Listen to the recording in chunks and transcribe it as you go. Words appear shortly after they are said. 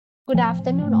Good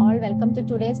afternoon, all. Welcome to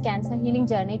today's Cancer Healing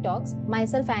Journey Talks.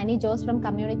 Myself, Annie Jose from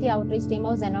Community Outreach Team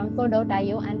of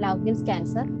Zenonco.io and Love Heals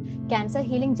Cancer. Cancer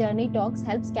Healing Journey Talks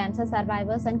helps cancer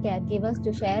survivors and caregivers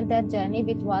to share their journey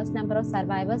with vast number of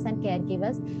survivors and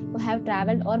caregivers who have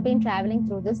traveled or been traveling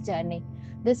through this journey.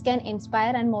 This can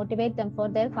inspire and motivate them for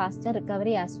their faster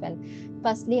recovery as well.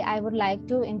 Firstly, I would like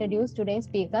to introduce today's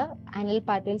speaker, Anil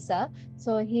Patil sir.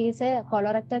 So he is a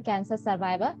colorectal cancer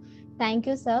survivor. Thank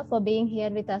you sir for being here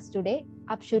with us today.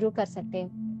 आप शुरू कर सकते हैं।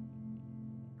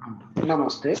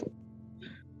 नमस्ते,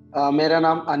 मेरा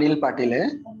नाम अनिल पाटिल है।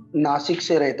 नासिक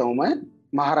से रहता हूँ मैं,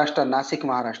 महाराष्ट्र, नासिक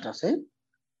महाराष्ट्र से।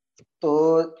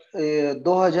 तो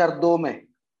 2002 में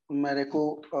मेरे को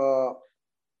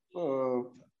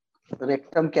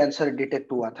रेक्टम कैंसर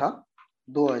डिटेक्ट हुआ था।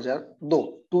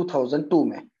 2002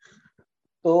 में।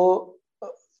 तो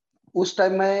उस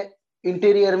टाइम मैं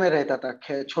इंटीरियर में रहता था,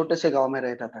 छोटे से गांव में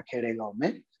रहता था, खेड़े गांव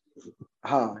में।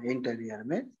 हाँ, इंटीरियर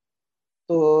में।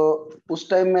 तो उस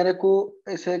टाइम मेरे को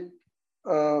ऐसे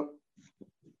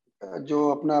जो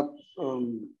अपना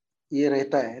ये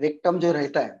रहता है, रेक्टम जो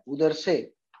रहता है, उधर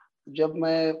से जब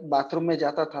मैं बाथरूम में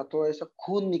जाता था तो ऐसा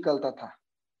खून निकलता था,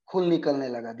 खून निकलने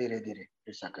लगा धीरे धीरे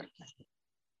ऐसा करके।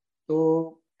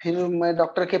 तो फिर मैं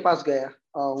डॉक्टर के पास गया,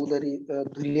 उधर ही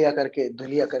धुलिया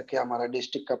करके हमारा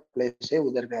डिस्ट्रिक्ट का प्लेस है,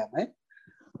 उधर गया मैं।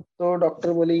 तो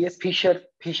डॉक्टर बोले ये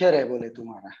फिशर है बोले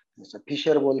तुम्हारा, ऐसा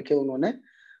फिशर बोल के उन्होंने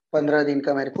 15 दिन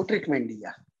का मेरे को ट्रीटमेंट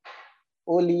दिया।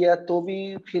 वो लिया तो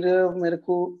भी फिर मेरे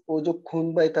को वो जो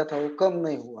खून बहता था वो कम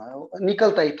नहीं हुआ,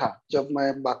 निकलता ही था जब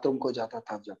मैं बाथरूम को जाता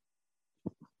था जब।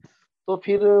 तो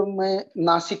फिर मैं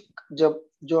नासिक, जब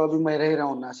जो अभी मैं रह रहा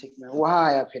हूँ नासिक में, वहां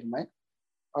आया फिर मैं।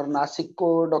 और नासिक को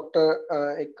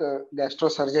डॉक्टर एक गैस्ट्रो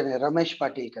सर्जन है रमेश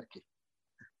पाटिल करके,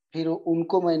 फिर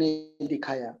उनको मैंने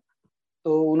दिखाया।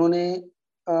 तो उन्होंने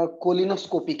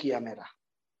कोलिनोस्कोपी किया मेरा।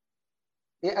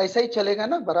 ये ऐसा ही चलेगा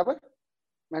ना बराबर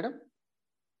मैडम?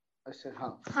 ऐसे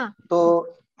हाँ। तो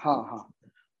हाँ,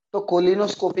 तो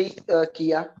कोलिनोस्कोपी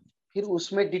किया। फिर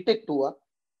उसमें डिटेक्ट हुआ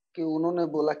कि उन्होंने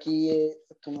बोला कि ये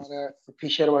तुम्हारा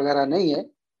फिशर वगैरह नहीं है,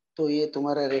 तो ये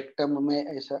तुम्हारा रेक्टम में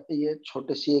ऐसा ये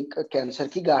छोटी सी एक कैंसर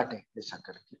की गांठ है ऐसा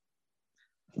करके।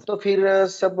 तो फिर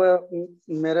सब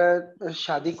मेरा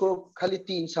शादी को खाली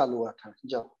 3 साल हुआ था,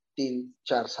 जब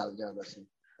 3-4 साल ज्यादा से।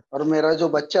 और मेरा जो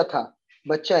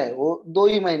बच्चा है वो 2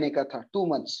 ही महीने का था, 2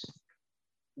 मंथ्स,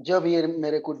 जब ये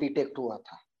मेरे को डिटेक्ट हुआ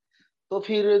था। तो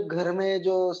फिर घर में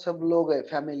जो सब लोग है,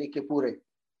 फैमिली के पूरे,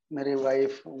 मेरे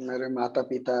वाइफ, मेरे माता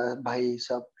पिता, भाई,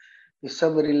 ये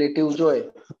सब रिलेटिव जो है,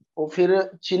 वो फिर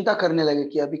चिंता करने लगे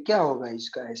कि अभी क्या होगा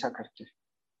इसका ऐसा करके।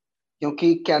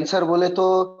 क्योंकि कैंसर बोले तो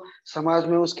समाज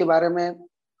में उसके बारे में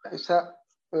ऐसा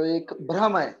एक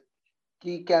भ्रम है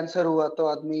कि कैंसर हुआ तो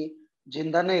आदमी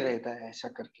जिंदा नहीं रहता है ऐसा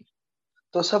करके।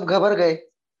 तो सब घबर गए।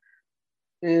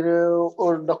 फिर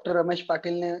और डॉक्टर रमेश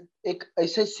पाटिल ने एक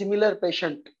ऐसे सिमिलर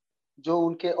पेशेंट जो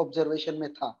उनके ऑब्जर्वेशन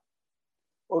में था,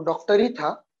 वो डॉक्टर ही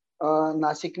था,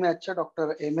 नासिक में अच्छा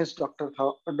डॉक्टर MS डॉक्टर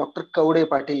था, डॉक्टर कवड़े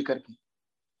पाटिल करके।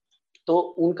 तो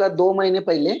उनका 2 महीने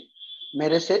पहले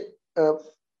मेरे से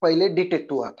पहले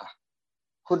डिटेक्ट हुआ था,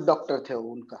 खुद डॉक्टर थे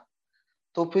वो उनका।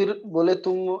 तो फिर बोले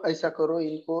तुम ऐसा करो,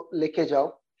 इनको लेके जाओ।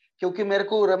 क्योंकि मेरे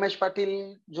को रमेश पाटिल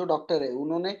जो डॉक्टर है,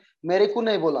 उन्होंने मेरे को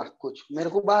नहीं बोला कुछ, मेरे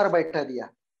को बाहर बैठा दिया।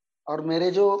 और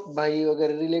मेरे जो भाई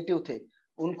वगैरह रिलेटिव थे,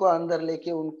 उनको अंदर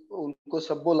लेके उनको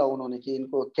सब बोला उन्होंने कि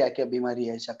इनको क्या क्या बीमारी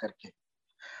है ऐसा करके।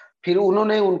 फिर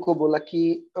उन्होंने उनको बोला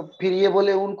कि फिर ये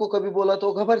बोले उनको कभी बोला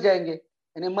तो घबर जाएंगे,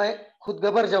 यानी मैं खुद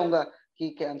घबर जाऊंगा कि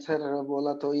कैंसर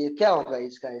बोला तो ये क्या होगा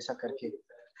इसका ऐसा करके।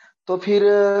 तो फिर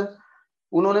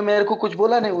उन्होंने मेरे को कुछ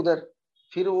बोला नहीं उधर।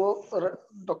 फिर वो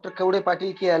डॉक्टर कवड़े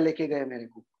पाटिल के यहाँ लेके गए मेरे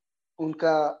को,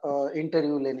 उनका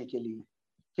इंटरव्यू लेने के लिए,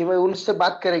 कि भाई उनसे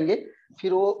बात करेंगे,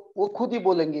 फिर वो खुद ही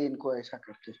बोलेंगे इनको ऐसा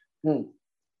करके।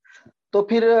 तो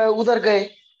फिर उधर गए।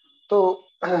 तो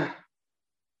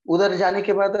उधर जाने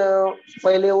के बाद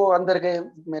पहले वो अंदर गए,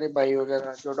 मेरे भाई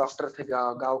वगैरह जो डॉक्टर थे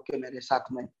गांव के मेरे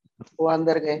साथ में, वो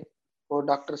अंदर गए, वो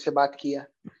डॉक्टर से बात किया।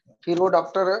 फिर वो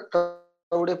डॉक्टर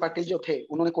कवड़े पाटिल जो थे,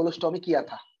 उन्होंने कोलोस्टॉमी किया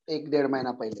था 1-1.5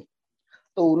 महीना पहले।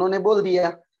 तो उन्होंने बोल दिया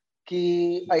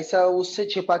कि ऐसा उससे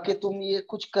छिपा के तुम ये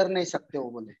कुछ कर नहीं सकते हो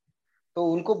बोले, तो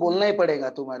उनको बोलना ही पड़ेगा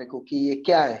तुम्हारे को कि ये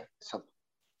क्या है सब।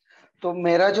 तो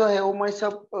मेरा जो है वो मैं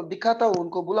सब दिखाता हूँ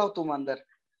उनको, बुलाओ तुम अंदर।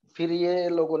 फिर ये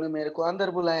लोगों ने मेरे को अंदर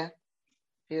बुलाया।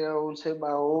 फिर उनसे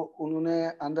उन्होंने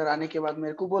अंदर आने के बाद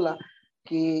मेरे को बोला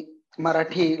कि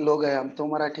मराठी लोग हैं हम, तो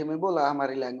मराठी में बोला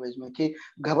हमारी लैंग्वेज में कि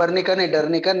घबरने का नहीं,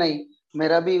 डरने का नहीं,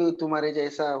 मेरा भी तुम्हारे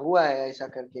जैसा हुआ है ऐसा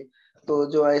करके। तो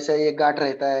जो ऐसा ये गांठ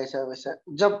रहता है ऐसा वैसा,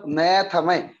 जब नया था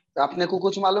मैं, अपने को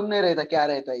कुछ मालूम नहीं रहता क्या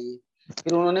रहता है ये।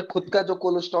 फिर उन्होंने खुद का जो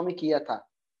कोलोस्टॉमी किया था,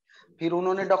 फिर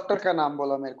उन्होंने डॉक्टर का नाम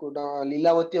बोला मेरे को,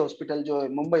 लीलावती हॉस्पिटल जो है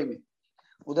मुंबई में,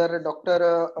 उधर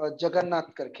डॉक्टर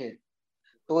जगन्नाथ करके।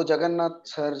 तो वो जगन्नाथ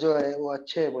सर जो है वो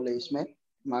अच्छे है बोले, इसमें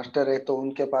मास्टर है, तो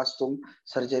उनके पास तुम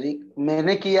सर्जरी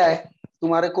मैंने किया है,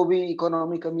 तुम्हारे को भी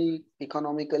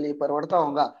इकोनॉमिकली परवड़ता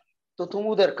होगा तो तुम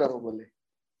उधर करो बोले।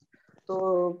 तो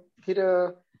फिर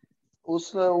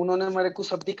उस उन्होंने मेरे को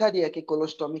सब दिखा दिया कि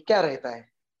कोलोस्टोमी क्या रहता है।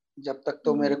 जब तक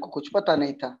तो मेरे को कुछ पता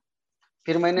नहीं था,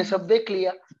 फिर मैंने सब देख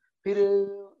लिया। फिर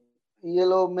ये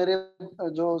लोग मेरे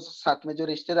जो साथ में जो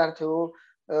रिश्तेदार थे वो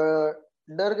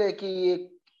डर गए कि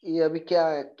ये अभी क्या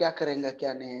क्या करेंगे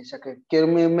क्या नहीं, ऐसा कि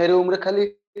मेरी उम्र खाली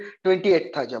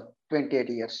 28 था, जब 28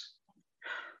 ईयर्स।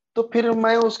 तो फिर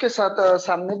मैं उसके साथ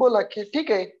सामने बोला कि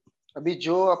ठीक है, अभी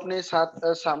जो अपने साथ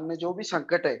सामने जो भी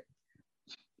संकट है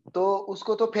तो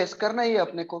उसको तो फेस करना ही है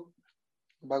अपने को,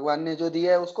 भगवान ने जो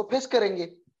दिया है उसको फेस करेंगे।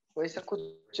 वैसा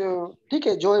कुछ ठीक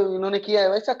है, जो इन्होंने किया है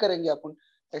वैसा करेंगे अपन,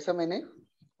 ऐसा मैंने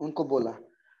उनको बोला।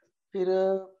 फिर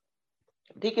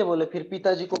ठीक है बोले, फिर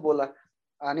पिताजी को बोला।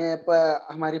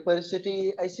 हमारी परिस्थिति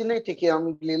ऐसी नहीं थी कि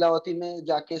हम लीलावती में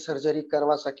जाके सर्जरी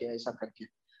करवा सके ऐसा करके,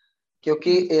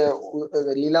 क्योंकि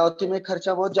लीलावती में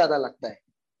खर्चा बहुत ज्यादा लगता है।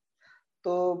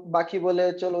 तो बाकी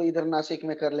बोले चलो इधर नासिक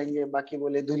में कर लेंगे, बाकी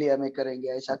बोले धुलिया में करेंगे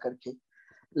ऐसा करके।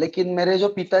 लेकिन मेरे जो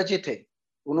पिताजी थे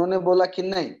उन्होंने बोला कि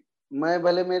नहीं, मैं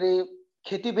भले मेरी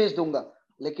खेती बेच दूंगा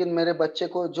लेकिन मेरे बच्चे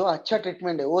को जो अच्छा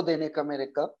ट्रीटमेंट है वो देने का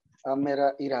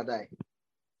मेरा इरादा है।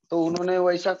 तो उन्होंने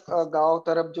वैसा गांव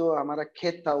तरफ जो हमारा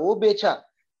खेत था वो बेचा,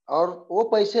 और वो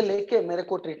पैसे लेके मेरे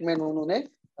को ट्रीटमेंट उन्होंने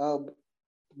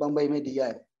बम्बई में दिया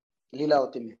है,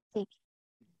 लीलावती में। ठीक।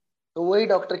 तो वही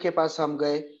डॉक्टर के पास हम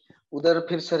गए, उधर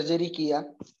फिर सर्जरी किया।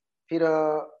 फिर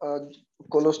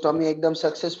कोलोस्टॉमी एकदम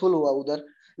सक्सेसफुल हुआ उधर।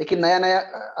 लेकिन नया नया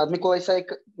आदमी को ऐसा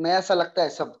एक नया सा लगता है,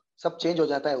 सब सब चेंज हो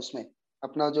जाता है उसमें,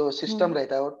 अपना जो सिस्टम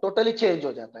रहता है वो टोटली चेंज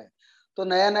हो जाता है। तो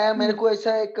नया नया मेरे को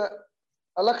ऐसा एक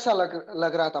अलग सा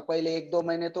लग रहा था। पहले 1-2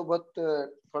 महीने तो बहुत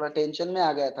थोड़ा टेंशन में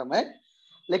आ गया था मैं।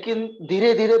 लेकिन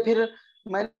धीरे धीरे फिर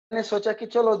मैंने सोचा कि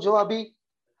चलो जो अभी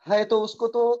है तो उसको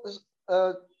तो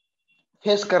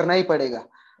फेस करना ही पड़ेगा।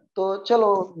 तो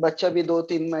चलो, बच्चा भी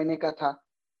 2-3 महीने का था,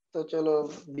 तो चलो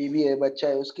बीवी है बच्चा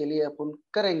है उसके लिए अपन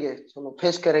करेंगे, चलो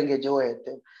फेस करेंगे जो है।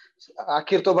 तो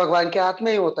आखिर तो भगवान के हाथ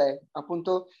में ही होता है, अपन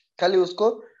तो खाली उसको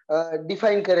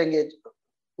डिफाइन करेंगे,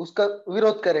 उसका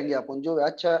विरोध करेंगे, अपन जो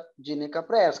अच्छा जीने का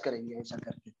प्रयास करेंगे ऐसा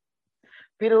करके।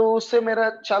 फिर उससे मेरा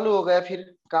चालू हो गया फिर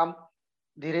काम,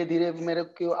 धीरे धीरे मेरे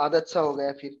को आदत सा हो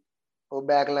गया फिर वो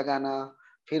बैग लगाना।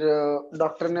 फिर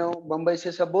डॉक्टर ने बम्बई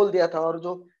से सब बोल दिया था, और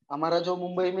जो हमारा जो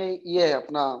मुंबई में ये है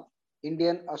अपना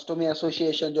इंडियन ऑस्टोमी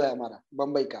एसोसिएशन जो है हमारा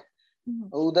बम्बई का,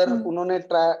 उधर उन्होंने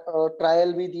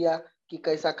ट्रायल भी दिया कि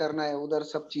कैसा करना है, उधर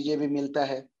सब चीजें भी मिलता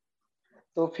है।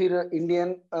 तो फिर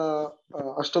Indian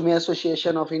ostomy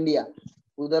association of India,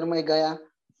 उधर मैं गया,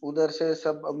 उधर से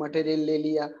सब मटेरियल ले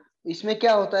लिया। इसमें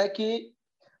क्या होता है कि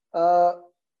अ,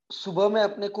 सुबह में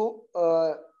अपने को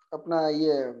अपना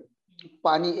ये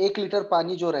पानी 1 लीटर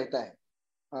पानी जो रहता है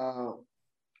अ,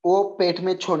 वो पेट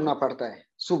में छोड़ना पड़ता है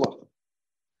सुबह,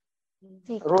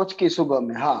 ठीक है। रोज की सुबह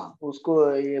में। हाँ, उसको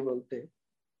ये बोलते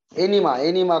हैं एनिमा,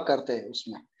 एनिमा करते हैं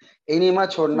उसमें। एनिमा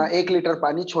छोड़ना, 1 लीटर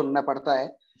पानी छोड़ना पड़ता है।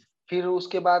 फिर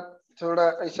उसके बाद थोड़ा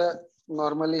ऐसा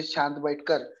नॉर्मली शांत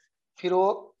बैठकर फिर वो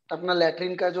अपना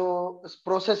लैट्रिन का जो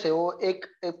प्रोसेस है वो एक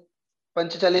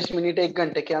 45 मिनट 1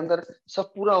 घंटे के अंदर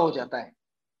सब पूरा हो जाता है।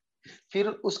 फिर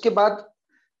उसके बाद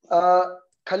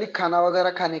खाली खाना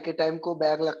वगैरह खाने के टाइम को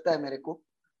बैग लगता है मेरे को।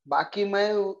 बाकी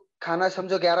मैं खाना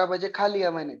समझो 11 बजे खा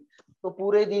लिया मैंने, तो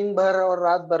पूरे दिन भर और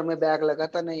रात भर में बैग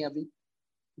लगाता नहीं। अभी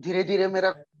धीरे धीरे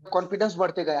मेरा कॉन्फिडेंस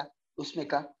बढ़ते गया उसमें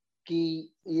का,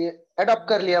 कि ये अडॉप्ट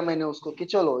कर लिया मैंने उसको कि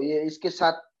चलो ये इसके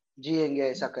साथ जिएंगे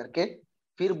ऐसा करके।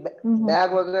 फिर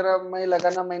बैग वगैरह मैं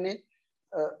लगाना मैंने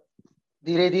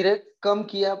धीरे धीरे कम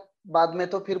किया, बाद में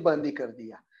तो फिर बंद ही कर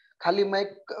दिया। खाली मैं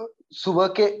सुबह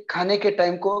के खाने के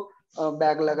टाइम को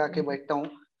बैग लगा के बैठता हूँ,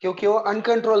 क्योंकि वो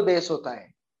अनकंट्रोल बेस होता है।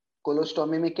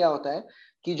 कोलोस्टोमी में क्या होता है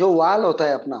कि जो वाल होता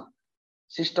है अपना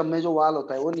सिस्टम में, जो वाल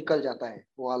होता है वो निकल जाता है,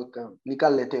 वाल का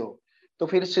निकाल लेते हो, तो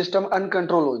फिर सिस्टम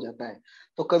अनकंट्रोल हो जाता है।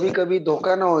 तो कभी कभी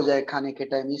धोखा ना हो जाए खाने के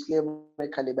टाइम, इसलिए मैं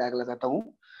खाली बैग लगाता हूँ।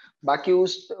 बाकी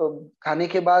उस खाने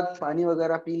के बाद पानी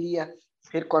वगैरह पी लिया,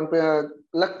 फिर कौन पे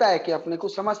लगता है कि अपने को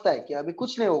समझता है कि अभी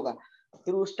कुछ नहीं होगा।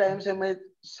 फिर उस टाइम से मैं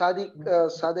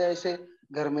सादे ऐसे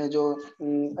घर में जो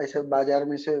ऐसे बाजार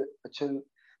में से अच्छे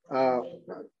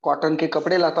कॉटन के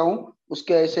कपड़े लाता हूँ,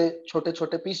 उसके ऐसे छोटे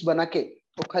छोटे पीस बना के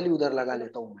तो खाली उधर लगा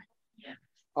लेता हूँ मैं।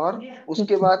 और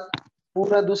उसके बाद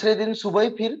पूरा दूसरे दिन सुबह ही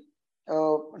फिर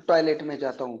टॉयलेट में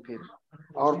जाता हूँ फिर,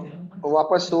 और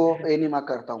वापस वो एनिमा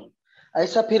करता हूँ।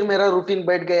 ऐसा फिर मेरा रूटीन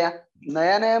बैठ गया।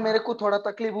 नया नया मेरे को थोड़ा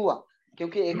तकलीफ हुआ,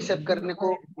 क्योंकि एक्सेप्ट करने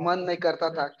को मन नहीं करता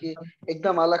था, कि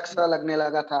एकदम अलग सा लगने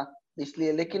लगा था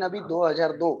इसलिए। लेकिन अभी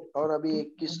 2002 और अभी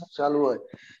 21 साल हुए,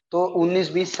 तो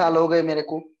 19-20 साल हो गए मेरे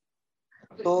को।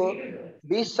 तो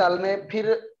 20 साल में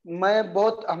फिर मैं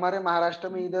बहुत, हमारे महाराष्ट्र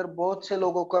में इधर बहुत से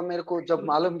लोगों का मेरे को जब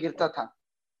मालूम गिरता था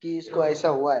कि इसको ऐसा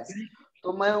हुआ है,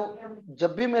 तो मैं,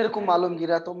 जब भी मेरे को मालूम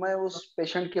गिरा तो मैं उस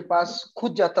पेशेंट के पास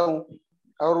खुद जाता हूँ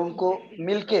और उनको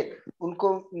मिलके उनको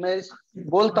मैं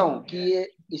बोलता हूँ कि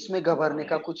ये, इसमें घबराने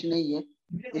का कुछ नहीं है,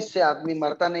 इससे आदमी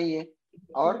मरता नहीं है।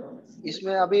 और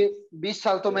इसमें अभी 20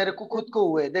 साल तो मेरे को खुद को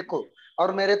हुए, देखो।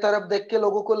 और मेरे तरफ देख के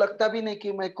लोगों को लगता भी नहीं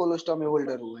कि मैं कोलोस्टोमी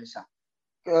होल्डर हूँ, ऐसा।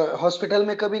 हॉस्पिटल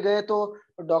में कभी गए तो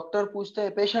डॉक्टर पूछते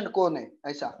हैं पेशेंट कौन है,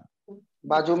 ऐसा।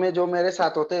 बाजू में जो मेरे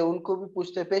साथ होते हैं उनको भी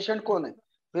पूछते हैं पेशेंट कौन है,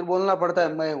 फिर बोलना पड़ता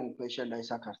है मैं हूँ पेशेंट,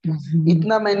 ऐसा करके।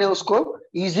 इतना मैंने उसको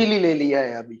इजीली ले लिया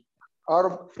है अभी। और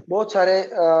बहुत सारे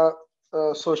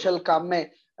सोशल काम में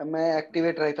मैं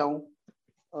एक्टिवेट रहता हूँ।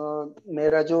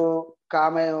 मेरा जो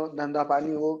काम है, धंधा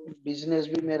पानी, वो बिजनेस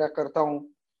भी मेरा करता हूँ।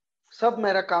 सब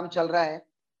मेरा काम चल रहा है।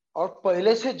 और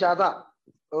पहले से ज्यादा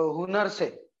हुनर से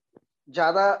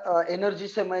ज्यादा एनर्जी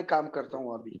से मैं काम करता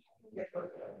हूँ अभी।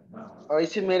 और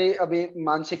इसी मेरी अभी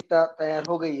मानसिकता तैयार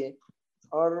हो गई है।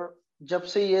 और जब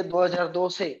से ये 2002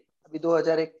 से अभी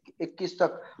 2021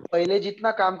 तक, पहले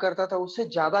जितना काम करता था उससे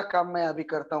ज्यादा काम मैं अभी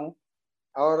करता हूँ।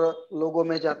 और लोगों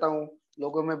में जाता हूँ,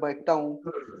 लोगों में बैठता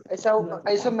हूँ। ऐसा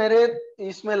ऐसा मेरे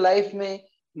इसमें लाइफ में,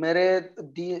 मेरे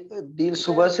दिन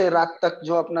सुबह से रात तक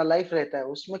जो अपना लाइफ रहता है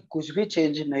उसमें कुछ भी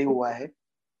चेंज नहीं हुआ है।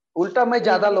 उल्टा मैं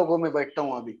ज्यादा लोगों में बैठता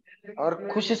हूँ अभी, और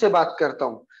खुशी से बात करता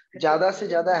हूँ, ज्यादा से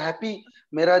ज्यादा हैप्पी।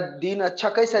 मेरा दिन अच्छा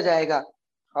कैसा जाएगा,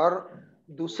 और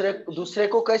दूसरे दूसरे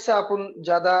को कैसा अपन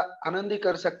ज्यादा आनंदी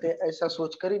कर सकते हैं, ऐसा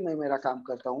सोचकर ही मैं मेरा काम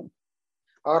करता हूँ।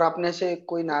 और अपने से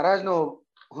कोई नाराज ना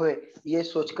होए, ये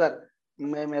सोचकर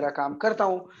मैं मेरा काम करता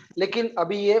हूँ। लेकिन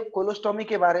अभी ये कोलोस्टोमी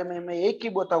के बारे में मैं एक ही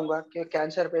बताऊंगा कि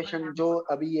कैंसर पेशेंट जो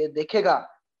अभी ये देखेगा,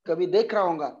 कभी देख रहा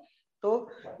होगा, तो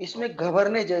इसमें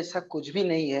घबराने जैसा कुछ भी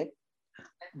नहीं है।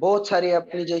 बहुत सारी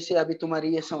अपनी जैसे अभी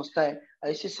तुम्हारी ये संस्था है,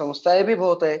 ऐसी संस्थाएं भी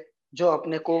बहुत है जो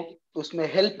अपने को उसमें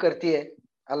हेल्प करती है,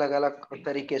 अलग अलग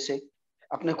तरीके से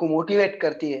अपने को मोटिवेट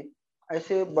करती है।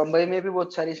 ऐसे बम्बई में भी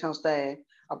बहुत सारी संस्थाएं हैं।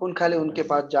 अपन खाली उनके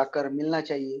पास जाकर मिलना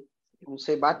चाहिए,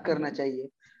 उनसे बात करना चाहिए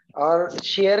और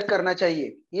शेयर करना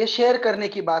चाहिए। ये शेयर करने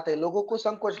की बात है। लोगों को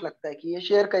संकोच लगता है कि ये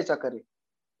शेयर कैसा करे,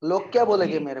 लोग क्या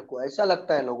बोलेंगे मेरे को, ऐसा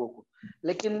लगता है लोगों को।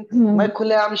 लेकिन मैं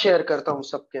खुलेआम शेयर करता हूँ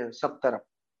सबके सब तरफ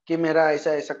कि मेरा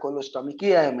ऐसा ऐसा कोलोस्टोमी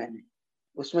किया है मैंने,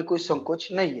 उसमें कोई संकोच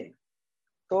नहीं है।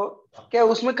 तो क्या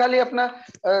उसमें खाली अपना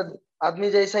आदमी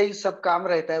जैसा ही सब काम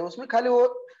रहता है। उसमें खाली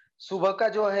वो सुबह का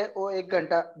जो है वो 1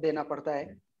 घंटा देना पड़ता है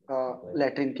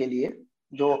लैट्रिन के लिए,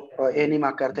 जो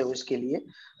एनिमा करते हैं उसके लिए।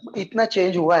 इतना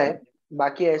चेंज हुआ है।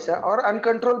 बाकी ऐसा और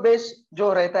अनकंट्रोल बेस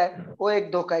जो रहता है वो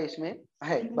 1-2 का इसमें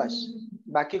है बस।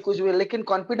 बाकी कुछ भी, लेकिन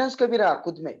कॉन्फिडेंस कभी रहा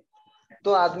खुद में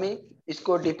तो आदमी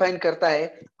इसको डिफाइन करता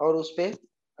है और उस पे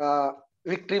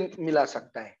विक्ट्री मिला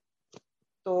सकता है।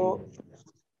 तो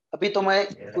अभी तो मैं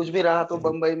कुछ भी रहा तो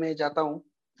बम्बई में जाता हूँ,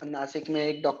 नासिक में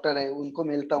एक डॉक्टर है उनको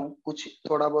मिलता हूँ, कुछ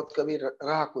थोड़ा बहुत कभी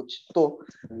रहा कुछ तो,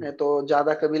 नहीं तो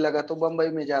ज्यादा कभी लगा तो बम्बई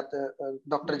में जाते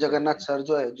डॉक्टर जगन्नाथ सर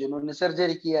जो है जिन्होंने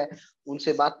सर्जरी किया है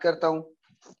उनसे बात करता हूँ,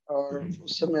 और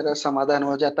उससे मेरा समाधान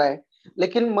हो जाता है।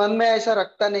 लेकिन मन में ऐसा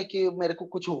रखता नहीं कि मेरे को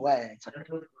कुछ हुआ है ऐसा।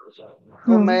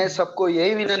 तो मैं सबको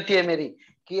यही विनंती है मेरी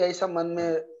कि ऐसा मन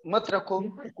में मत रखो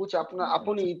कुछ। अपना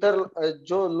अपन इधर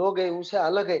जो लोग हैं उनसे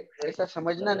अलग है ऐसा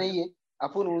समझना नहीं है,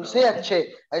 अपन उनसे अच्छे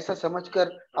ऐसा समझकर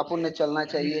अपन ने चलना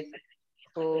चाहिए।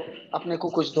 तो अपने को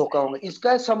कुछ धोखा होगा,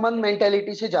 इसका संबंध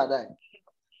मेंटेलिटी से ज्यादा है।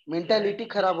 मेंटेलिटी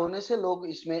खराब होने से लोग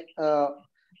इसमें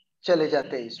चले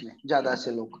जाते हैं, इसमें ज्यादा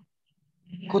से लोग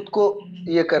खुद को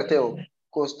ये करते हो,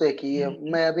 कोसते कि ये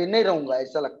मैं अभी नहीं रहूंगा,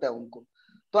 ऐसा लगता है उनको।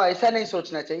 तो ऐसा नहीं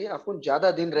सोचना चाहिए, अपन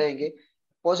ज्यादा दिन रहेंगे,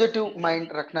 पॉजिटिव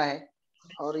माइंड रखना है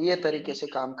और ये तरीके से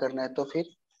काम करना है, तो फिर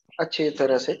अच्छी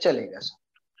तरह से चलेगा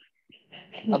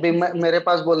सब। अभी मेरे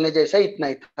पास बोलने जैसा इतना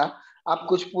ही था। आप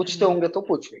कुछ पूछते होंगे तो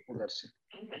पूछिए उधर से।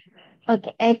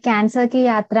 ओके, एक कैंसर की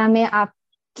यात्रा में आप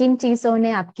किन चीजों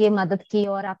ने आपकी मदद की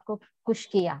और आपको खुश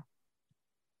किया?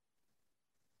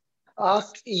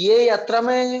 ये यात्रा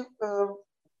में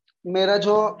मेरा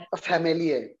जो फैमिली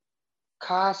है,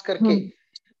 खास करके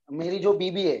हम्म। मेरी जो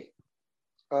बीबी है,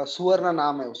 सुवर्ण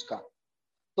नाम है उसका,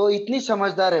 तो इतनी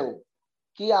समझदार है वो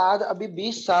कि आज अभी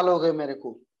 20 साल हो गए मेरे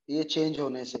को ये चेंज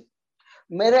होने से।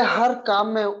 मेरे हर काम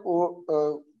में वो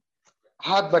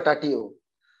हाथ बटाती है वो।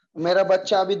 मेरा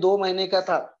बच्चा अभी 2 महीने का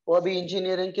था, वो अभी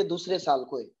इंजीनियरिंग के दूसरे साल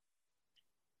को है,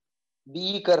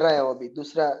 बीई कर रहा है, वो अभी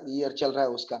दूसरा ईयर चल रहा है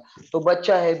उसका। तो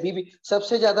बच्चा है, बीबी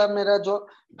सबसे ज्यादा मेरा जो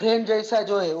फ्रेंड जैसा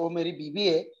जो है वो मेरी बीबी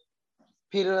है।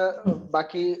 फिर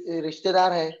बाकी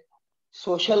रिश्तेदार है,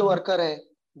 सोशल वर्कर है,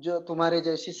 जो तुम्हारे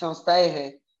जैसी संस्थाएं है,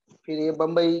 फिर ये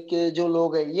बम्बई के जो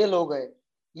लोग हैं, ये लोग हैं,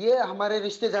 ये हमारे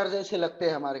रिश्तेदार जैसे लगते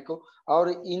हैं हमारे को। और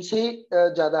इनसे ही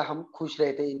ज्यादा हम खुश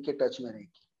रहते हैं, इनके टच में रह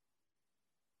के।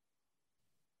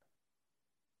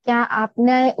 क्या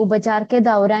आपने उपचार के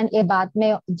दौरान ये बात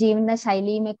में जीवन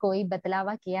शैली में कोई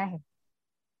बदलाव किया है?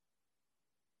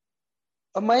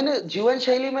 अब मैंने जीवन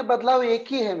शैली में बदलाव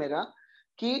एक ही है मेरा,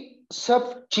 कि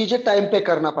सब चीजें टाइम पे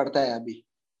करना पड़ता है अभी।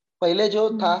 पहले जो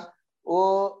था हम्म।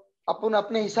 वो अपन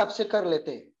अपने हिसाब से कर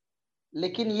लेते हैं,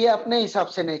 लेकिन ये अपने हिसाब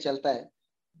से नहीं चलता है,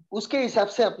 उसके हिसाब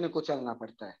से अपने को चलना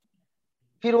पड़ता है।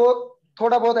 फिर वो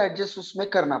थोड़ा बहुत एडजस्ट उसमें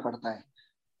करना पड़ता है।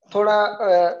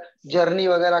 थोड़ा जर्नी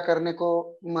वगैरह करने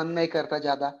को मन नहीं करता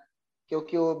ज्यादा,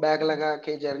 क्योंकि वो बैग लगा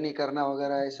के जर्नी करना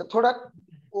वगैरह ऐसा थोड़ा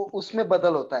उसमें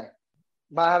बदल होता है।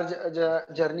 बाहर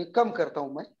जर्नी कम करता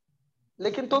हूँ मैं,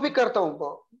 लेकिन तो भी करता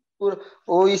हूँ।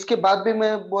 वो इसके बाद भी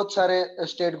मैं बहुत सारे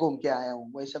स्टेट घूम के आया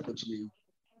हूँ, वैसा कुछ नहीं।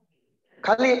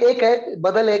 खाली एक है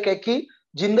बदल, एक है कि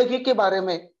जिंदगी के बारे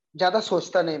में ज्यादा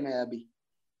सोचता नहीं मैं अभी।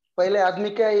 पहले आदमी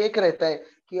का एक रहता है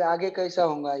कि आगे कैसा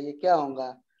होगा, ये क्या होगा,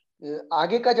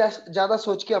 आगे का ज्यादा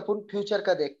सोच के अपन फ्यूचर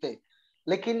का देखते हैं।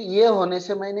 लेकिन ये होने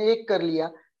से मैंने एक कर लिया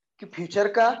कि फ्यूचर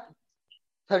का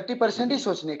 30% ही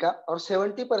सोचने का, और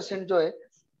 70% जो है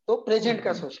तो प्रेजेंट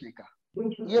का सोचने का।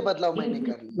 ये बदलाव मैंने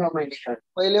कर लिया है।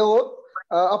 पहले वो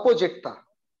अपोजिट था,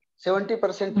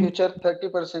 70% फ्यूचर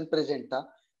 30% प्रेजेंट था।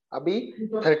 अभी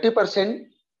 30%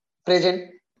 प्रेजेंट,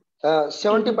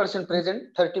 70% प्रेजेंट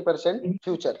 30%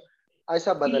 फ्यूचर,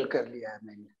 ऐसा बदल कर लिया है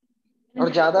मैंने।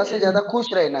 और ज्यादा से ज्यादा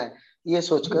खुश रहना है, ये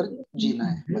सोचकर जीना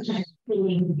है बस।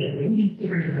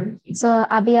 सो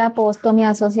अभी आप ओस्टोमी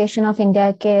एसोसिएशन ऑफ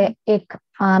इंडिया के एक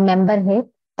मेंबर है,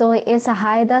 तो ये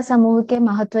सहायता समूह के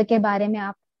महत्व के बारे में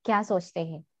आप क्या सोचते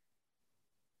हैं?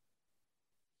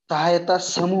 सहायता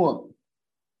समूह,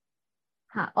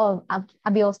 हाँ, और अब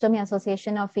अभी ओस्टोमी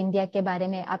एसोसिएशन ऑफ इंडिया के बारे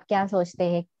में आप क्या सोचते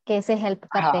हैं, कैसे हेल्प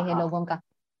हाँ करते हैं हाँ लोगों का?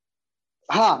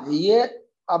 हाँ, ये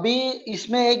अभी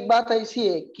इसमें एक बात ऐसी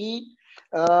है कि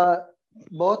अ,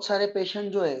 बहुत सारे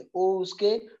पेशेंट जो है वो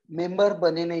उसके मेंबर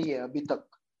बने नहीं है अभी तक,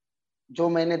 जो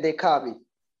मैंने देखा अभी।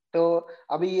 तो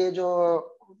अभी ये जो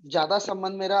ज्यादा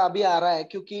संबंध मेरा अभी आ रहा है,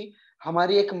 क्योंकि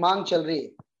हमारी एक मांग चल रही है,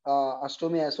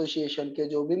 अष्टमी एसोसिएशन के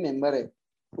जो भी मेंबर है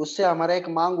उससे हमारा एक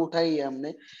मांग उठाई है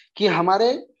हमने, कि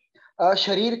हमारे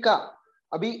शरीर का,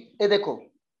 अभी ये देखो,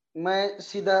 मैं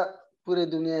सीधा पूरे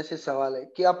दुनिया से सवाल है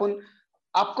कि अपन,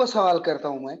 आपको सवाल करता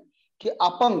हूं मैं कि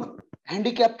अपंग,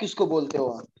 हैंडीकैप किसको बोलते हो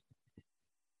आप?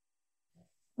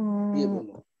 ये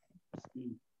बोलो।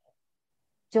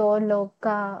 जो लोग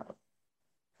का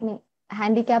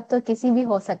हैंडीकैप तो किसी भी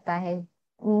हो सकता है।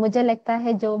 मुझे लगता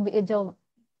है जो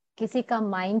किसी का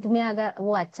माइंड में अगर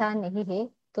वो अच्छा नहीं है,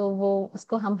 तो वो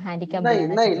उसको हम हैंडीकैप नहीं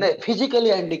बुलाना नहीं चाहिए। नहीं, फिजिकली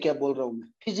हैंडीकैप बोल रहा हूँ मैं,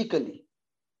 फिजिकली।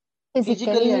 फिजिकली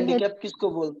फिजिकली है, हैंडीकैप किसको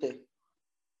बोलते हैं?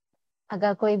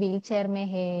 अगर कोई व्हील चेयर में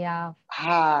है या।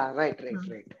 हाँ, राइट राइट हाँ।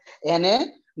 राइट। यानी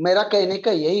मेरा कहने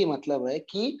का यही मतलब है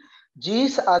कि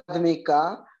जिस आदमी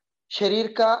का शरीर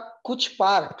का कुछ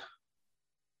पार्ट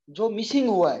जो मिसिंग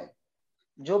हुआ है,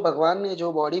 जो भगवान ने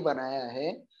जो बॉडी बनाया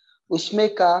है उसमें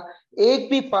का एक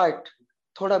भी पार्ट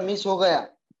थोड़ा मिस हो गया,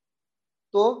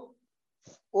 तो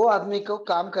वो आदमी को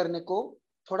काम करने को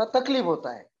थोड़ा तकलीफ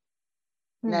होता है,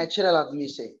 हम्म। नेचुरल आदमी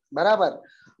से, बराबर।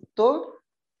 तो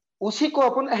उसी को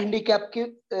अपन हैंडीकैप की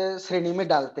श्रेणी में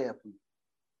डालते हैं अपन।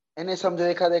 यानी समझो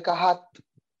एक आधे का हाथ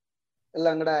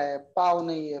लंगड़ा है, पाव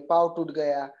नहीं है, पाव टूट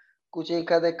गया, कुछ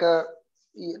एक आधे का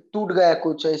टूट गया,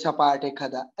 कुछ ऐसा पार्ट एक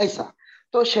आधा ऐसा,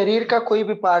 तो शरीर का कोई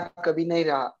भी पार्ट कभी नहीं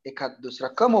रहा, एक आध दूसरा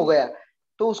कम हो गया,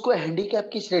 तो उसको हैंडीकैप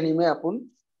की श्रेणी में अपन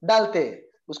डालते हैं,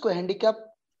 उसको हैंडीकैप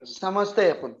समझते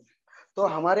हैं अपन। तो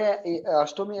हमारे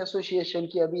अष्टमी एसोसिएशन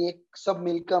की अभी एक सब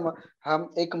मिलकर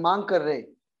हम एक मांग कर रहे हैं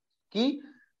कि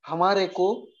हमारे को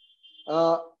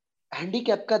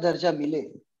हैंडीकैप का दर्जा मिले,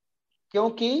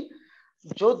 क्योंकि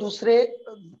जो दूसरे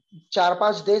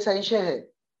 4-5 देश ऐसे हैं,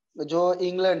 जो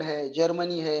इंग्लैंड है,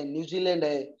 जर्मनी है, न्यूजीलैंड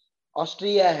है,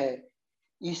 ऑस्ट्रिया है,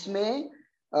 इसमें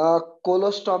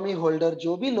कोलोस्टॉमी होल्डर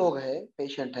जो भी लोग हैं,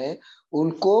 पेशेंट है,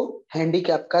 उनको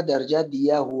हैंडीकैप का दर्जा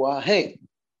दिया हुआ है।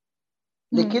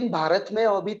 हम्म। लेकिन भारत में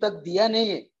अभी तक दिया नहीं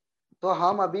है। तो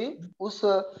हम अभी उस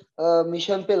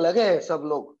मिशन पे लगे हैं सब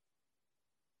लोग,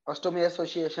 ऑस्टोमी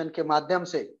एसोसिएशन के माध्यम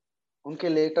से उनके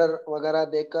लेटर वगैरह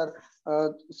देकर,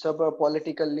 सब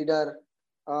पॉलिटिकल लीडर,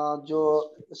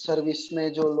 जो सर्विस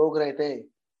में जो लोग रहते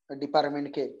हैं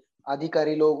डिपार्टमेंट के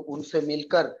अधिकारी लोग, उनसे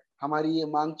मिलकर हमारी ये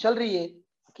मांग चल रही है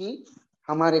कि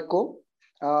हमारे को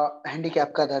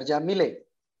हैंडीकैप का दर्जा मिले।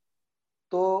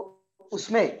 तो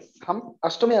उसमें हम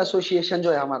अष्टमी एसोसिएशन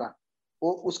जो है हमारा,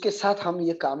 वो उसके साथ हम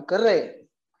ये काम कर रहे हैं।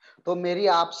 तो मेरी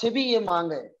आपसे भी ये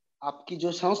मांग है, आपकी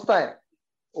जो संस्था है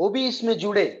वो भी इसमें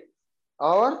जुड़े।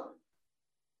 और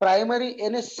प्राइमरी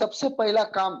यानी सबसे पहला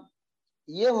काम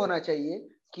ये होना चाहिए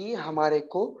कि हमारे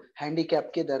को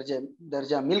हैंडीकैप के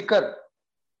दर्जा मिलकर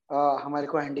हमारे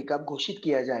को हैंडीकैप घोषित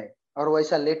किया जाए, और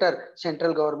वैसा लेटर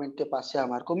सेंट्रल गवर्नमेंट के पास से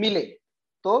हमारे को मिले।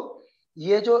 तो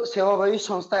ये जो सेवाभावी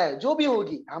संस्था है जो भी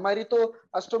होगी, हमारी तो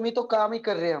अष्टमी तो काम ही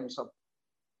कर रहे हैं हम सब,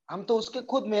 हम तो उसके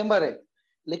खुद मेंबर है।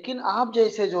 लेकिन आप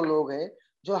जैसे जो लोग हैं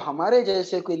जो हमारे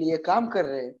जैसे के लिए काम कर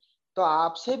रहे हैं, तो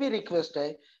आपसे भी रिक्वेस्ट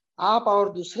है, आप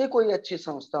और दूसरे कोई अच्छी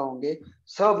संस्था होंगे,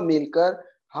 सब मिलकर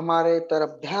हमारे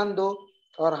तरफ ध्यान दो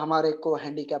और हमारे को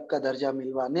हैंडीकैप का दर्जा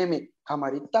मिलवाने में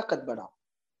हमारी ताकत बढ़ाओ।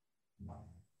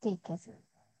 ठीक है सर।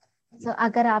 सो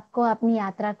अगर आपको अपनी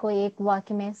यात्रा को एक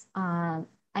वाक्य में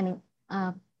आई मीन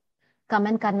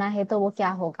कमेंट करना है तो वो क्या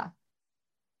होगा?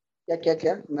 क्या क्या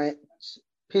क्या, मैं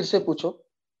फिर से पूछो।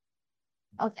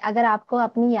 और अगर आपको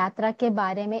अपनी यात्रा के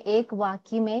बारे में एक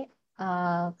वाक्य में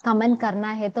कमेंट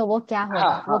करना है तो वो क्या हाँ होगा,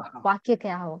 हाँ वो हाँ, वाक्य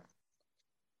क्या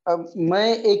होगा? अब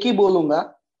मैं एक ही बोलूंगा,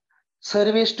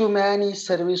 service to man is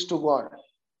service to God.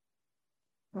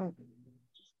 हम्म,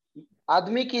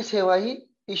 आदमी की सेवा ही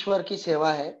ईश्वर की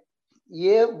सेवा है।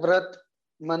 ये व्रत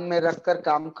मन में रखकर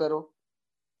काम करो,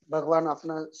 भगवान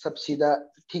अपना सब सीधा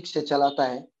ठीक से चलाता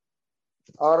है।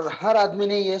 और हर आदमी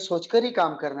ने ये सोचकर ही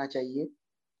काम करना चाहिए,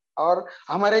 और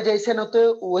हमारे जैसे न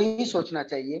तो वही सोचना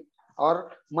चाहिए, और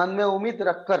मन में उम्मीद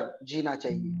रखकर जीना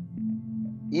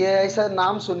चाहिए। ये ऐसा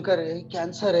नाम सुनकर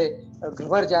कैंसर है,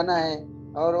 घबर जाना है,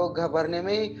 और वो घबरने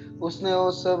में ही उसने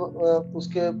वो सब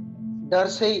उसके डर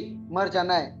से ही मर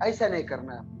जाना है, ऐसा नहीं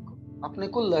करना है। अपने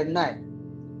को लड़ना है।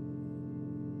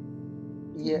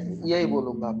 ये यही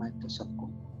बोलूंगा मैं तो सबको।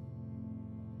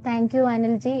 थैंक यू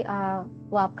अनिल जी,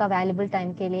 वो आपका वैल्यूबल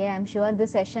टाइम के लिए। I am sure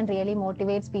this session really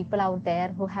motivates people out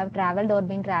there who have travelled और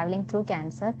been travelling through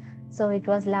cancer. So it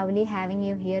was lovely having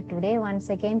you here today. Once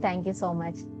again, thank you so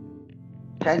much.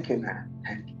 Thank you ma'am,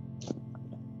 thank you.